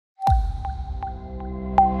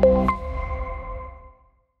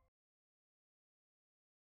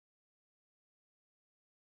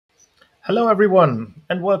Hello, everyone,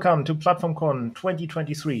 and welcome to PlatformCon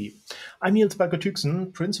 2023. I'm Niels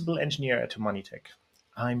Balker-Tüxen, Principal Engineer at Humanitec.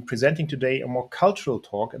 I'm presenting today a more cultural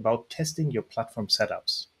talk about testing your platform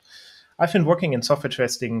setups. I've been working in software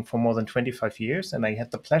testing for more than 25 years, and I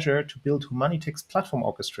had the pleasure to build Humanitec's platform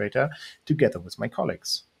orchestrator together with my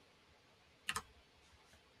colleagues.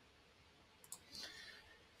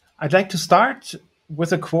 I'd like to start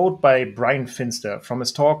with a quote by Bryan Finster from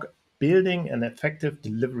his talk, Building an Effective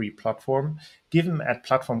Delivery Platform, given at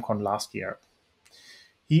PlatformCon last year.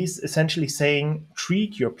 He's essentially saying,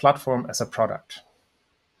 treat your platform as a product.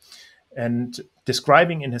 And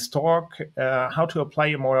describing in his talk how to apply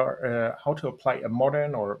a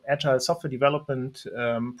modern or agile software development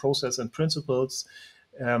process and principles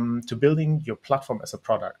to building your platform as a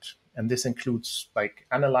product. And this includes like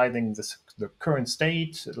analyzing the current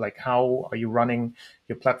state, like how are you running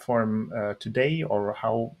your platform today, or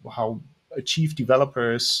how achieve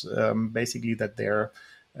developers basically that their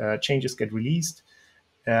changes get released.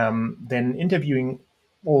 Then interviewing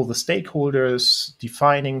all the stakeholders,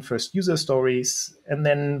 defining first user stories, and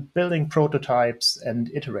then building prototypes and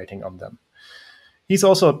iterating on them. He's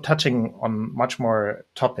also touching on much more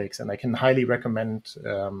topics, and I can highly recommend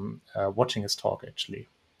watching his talk, actually.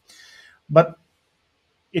 But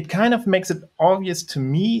it kind of makes it obvious to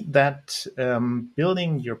me that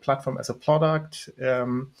building your platform as a product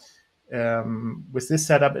with this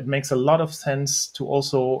setup, it makes a lot of sense to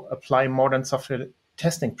also apply modern software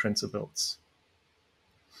testing principles.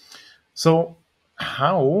 So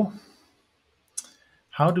how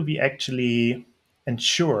do we actually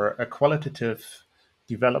ensure a qualitative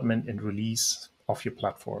development and release of your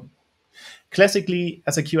platform? Classically,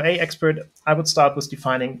 as a QA expert, I would start with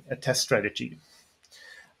defining a test strategy.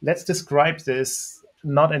 Let's describe this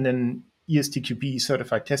not in an ESTQB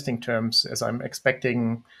certified testing terms, as I'm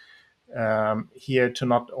expecting here to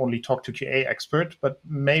not only talk to QA expert, but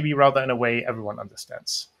maybe rather in a way everyone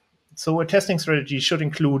understands. So a testing strategy should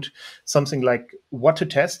include something like what to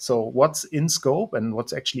test, so what's in scope and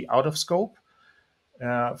what's actually out of scope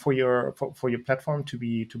for your platform to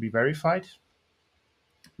be verified.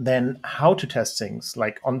 Then how to test things,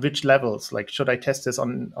 like on which levels, like should I test this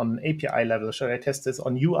on API level, should I test this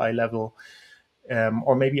on UI level,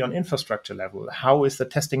 or maybe on infrastructure level? How is the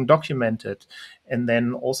testing documented? And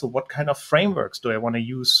then also what kind of frameworks do I want to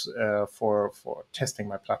use for testing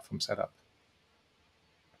my platform setup?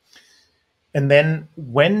 And then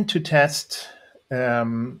when to test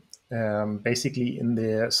basically in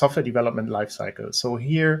the software development lifecycle. So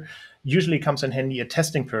here usually comes in handy a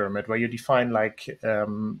testing pyramid where you define like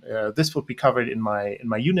this would be covered in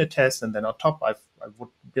my unit test, and then on top I would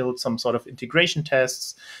build some sort of integration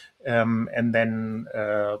tests, and then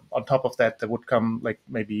on top of that there would come like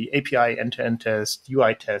maybe API end-to-end test,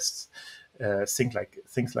 UI tests,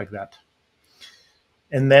 things like that.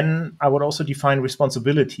 And then I would also define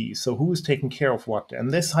responsibility. So who is taking care of what?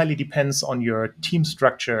 And this highly depends on your team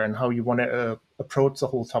structure and how you want to approach the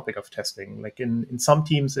whole topic of testing. Like in some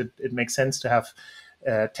teams, it makes sense to have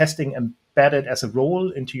testing embedded as a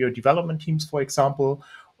role into your development teams, for example.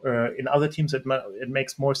 In other teams, it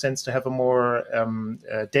makes more sense to have a more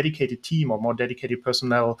dedicated team or more dedicated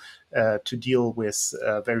personnel to deal with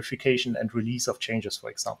verification and release of changes, for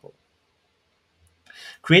example.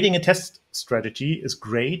 Creating a test strategy is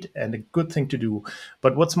great and a good thing to do,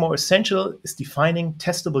 but what's more essential is defining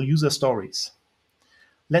testable user stories.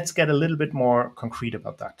 Let's get a little bit more concrete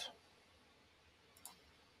about that.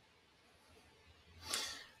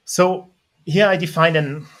 So here I defined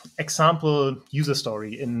an example user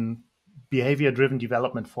story in behavior-driven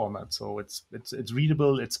development format. So it's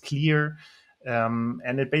readable, it's clear,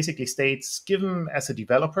 and it basically states, given as a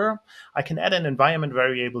developer, I can add an environment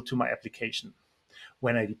variable to my application.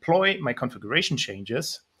 When I deploy my configuration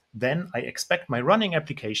changes, then I expect my running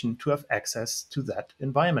application to have access to that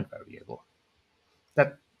environment variable.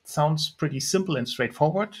 That sounds pretty simple and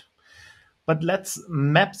straightforward, but let's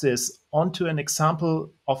map this onto an example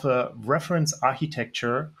of a reference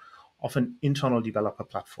architecture of an internal developer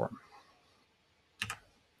platform.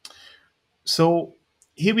 So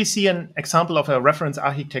here we see an example of a reference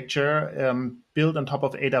architecture built on top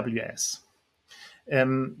of AWS.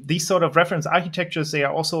 These sort of reference architectures, they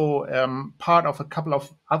are also part of a couple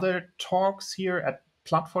of other talks here at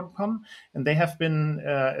PlatformCon, and they have been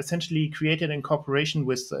essentially created in cooperation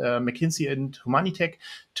with McKinsey and Humanitec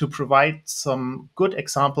to provide some good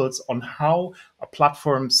examples on how a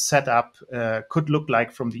platform setup could look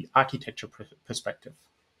like from the architecture perspective.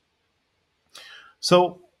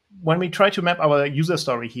 So when we try to map our user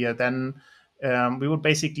story here, then we would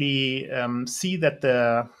basically see that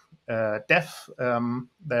the dev,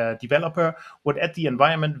 the developer, would add the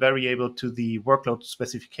environment variable to the workload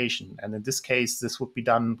specification. And in this case, this would be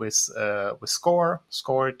done with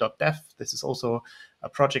score.dev. This is also a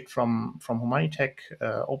project from Humanitec,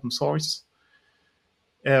 open source.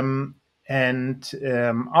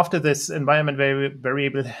 After this environment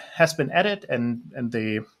variable has been added and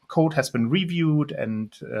the code has been reviewed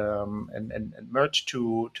and merged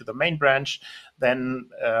to the main branch, then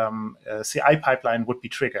a CI pipeline would be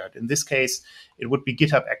triggered. In this case, it would be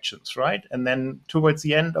GitHub Actions, right? And then towards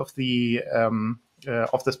the end of the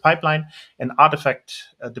of this pipeline, an artifact,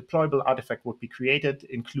 a deployable artifact, would be created,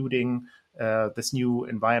 including this new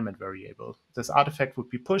environment variable. This artifact would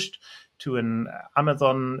be pushed to an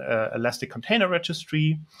Amazon Elastic Container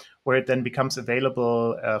Registry, where it then becomes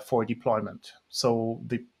available for deployment. So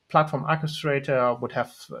the platform orchestrator would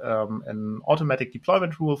have an automatic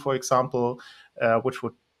deployment rule, for example, which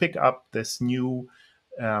would pick up this new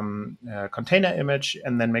container image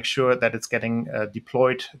and then make sure that it's getting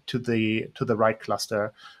deployed to the right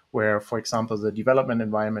cluster, where, for example, the development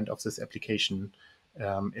environment of this application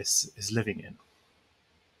is living in.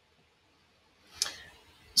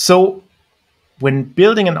 So when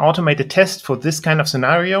building an automated test for this kind of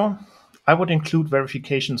scenario, I would include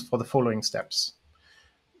verifications for the following steps.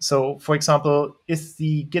 So, for example, is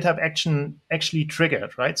the GitHub action actually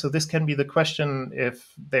triggered, right? So this can be the question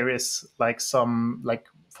if there is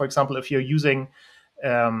for example, if you're using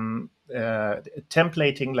templating,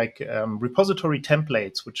 repository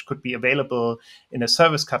templates, which could be available in a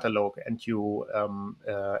service catalog, and you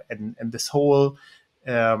and this whole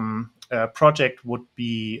project would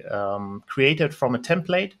be created from a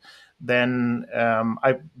template, then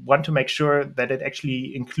I want to make sure that it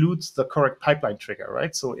actually includes the correct pipeline trigger,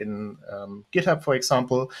 right? So in GitHub, for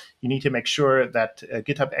example, you need to make sure that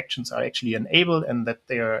GitHub actions are actually enabled and that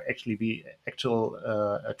they are actually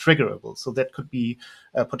triggerable. So that could be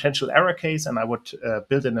a potential error case, and I would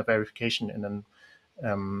build in a verification in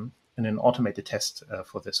an automated test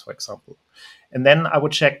for this, for example. And then I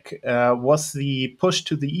would check, was the push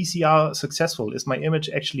to the ECR successful? Is my image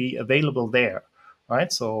actually available there?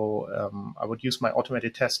 Right, so I would use my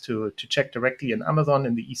automated test to check directly in Amazon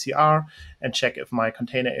in the ECR and check if my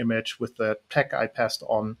container image with the tag I passed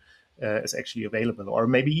on is actually available, or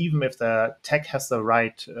maybe even if the tag has the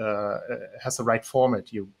right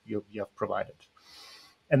format you have provided.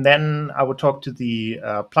 And then I would talk to the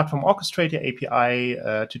Platform Orchestrator API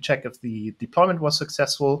to check if the deployment was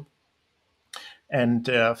successful. And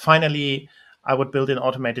finally, I would build an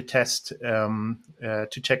automated test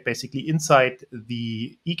to check basically inside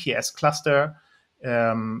the EKS cluster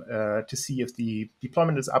to see if the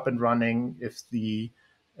deployment is up and running, if the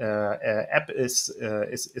app is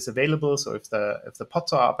available, so if the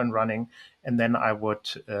pods are up and running, and then I would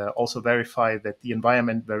also verify that the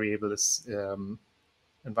environment variable is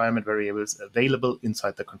available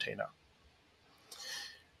inside the container.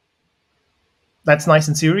 That's nice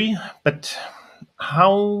in theory, but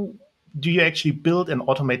how do you actually build an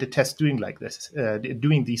automated test doing like this,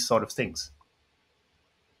 doing these sort of things?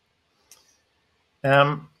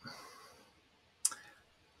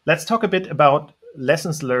 Let's talk a bit about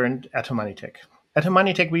lessons learned at Humanitec. At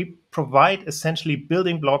Humanitec, we provide essentially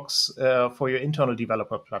building blocks for your internal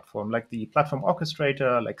developer platform, like the platform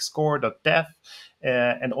orchestrator, like score.dev,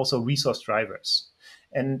 and also resource drivers.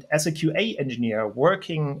 And as a QA engineer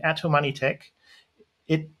working at Humanitec,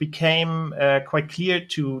 it became quite clear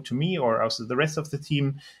to me, or also the rest of the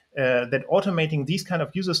team, that automating these kind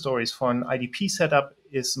of user stories for an IDP setup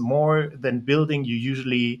is more than building your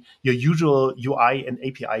usual UI and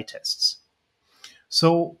API tests.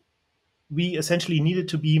 So we essentially needed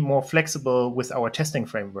to be more flexible with our testing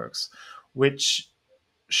frameworks, which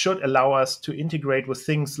should allow us to integrate with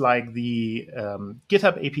things like the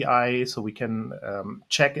GitHub API, so we can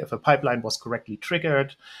check if a pipeline was correctly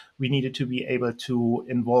triggered. We needed to be able to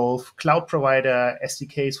involve cloud provider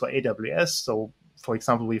SDKs for AWS. So, for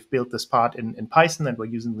example, we've built this part in Python, and we're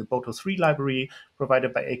using the Boto3 library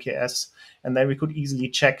provided by AKS. And then we could easily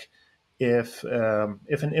check if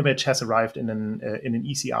an image has arrived in an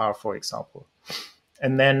ECR, for example.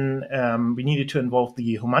 And then we needed to involve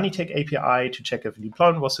the Humanitec API to check if the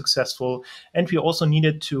deployment was successful. And we also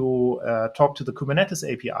needed to talk to the Kubernetes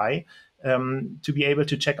API to be able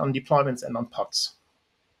to check on deployments and on pods.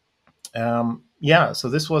 So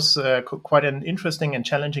this was quite an interesting and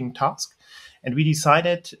challenging task. And we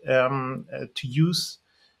decided to use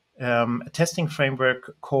a testing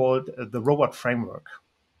framework called the Robot Framework.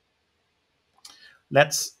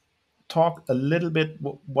 Let's talk a little bit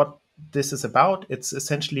what this is about. It's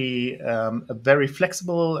essentially a very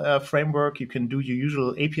flexible framework. You can do your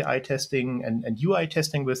usual API testing and UI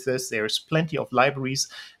testing with this. There's plenty of libraries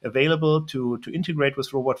available to integrate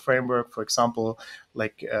with Robot Framework. For example,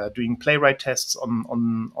 like doing playwright tests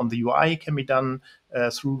on the UI can be done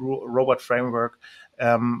through Robot Framework.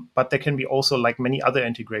 But there can be also, like many other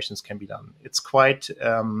integrations can be done. It's quite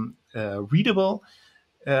readable,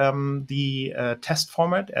 the test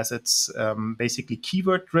format, as it's basically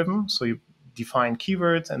keyword driven. So you define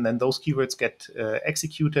keywords, and then those keywords get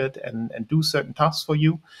executed and do certain tasks for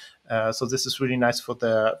you. So this is really nice for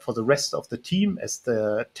the rest of the team, as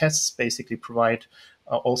the tests basically provide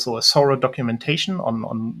also a thorough documentation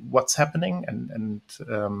on what's happening and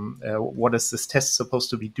what is this test supposed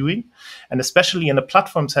to be doing. And especially in a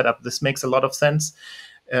platform setup, this makes a lot of sense,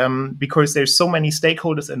 because there's so many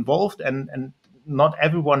stakeholders involved, and not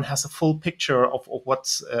everyone has a full picture of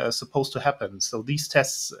what's supposed to happen. So these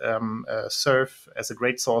tests serve as a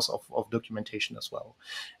great source of documentation as well.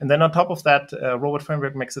 And then on top of that, Robot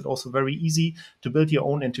Framework makes it also very easy to build your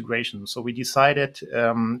own integration. So we decided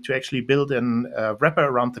to actually build a wrapper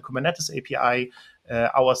around the Kubernetes API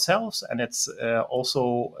ourselves, and it's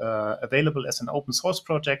also available as an open source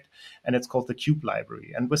project, and it's called the Cube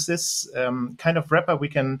library. And with this kind of wrapper, we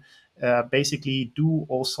can basically do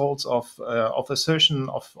all sorts of assertion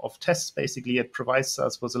of tests. Basically, it provides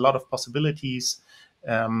us with a lot of possibilities.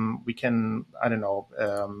 We can, I don't know,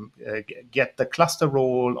 get the cluster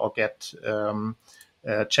role, or get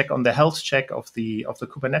check on the health check of the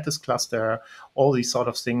Kubernetes cluster. All these sort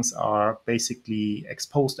of things are basically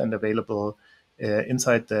exposed and available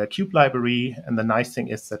inside the Cube library. And the nice thing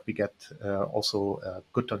is that we get also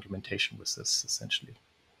good documentation with this, essentially.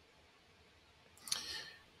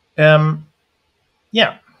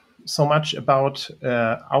 Yeah, so much about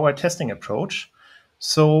our testing approach.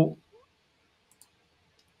 So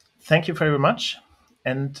thank you very much.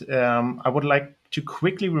 And I would like to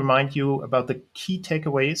quickly remind you about the key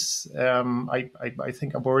takeaways I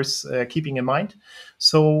think are worth keeping in mind.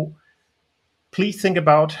 So please think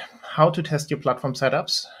about how to test your platform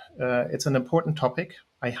setups. It's an important topic.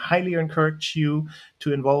 I highly encourage you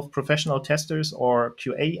to involve professional testers or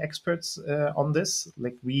QA experts on this.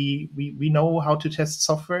 Like we know how to test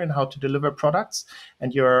software and how to deliver products,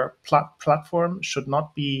 and your platform should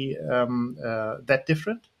not be that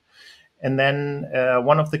different. And then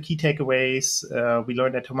one of the key takeaways we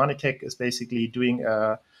learned at Humanitec is basically doing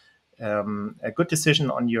a good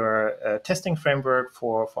decision on your testing framework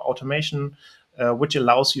for automation, which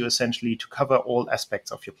allows you essentially to cover all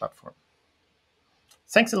aspects of your platform.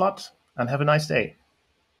 Thanks a lot, and have a nice day.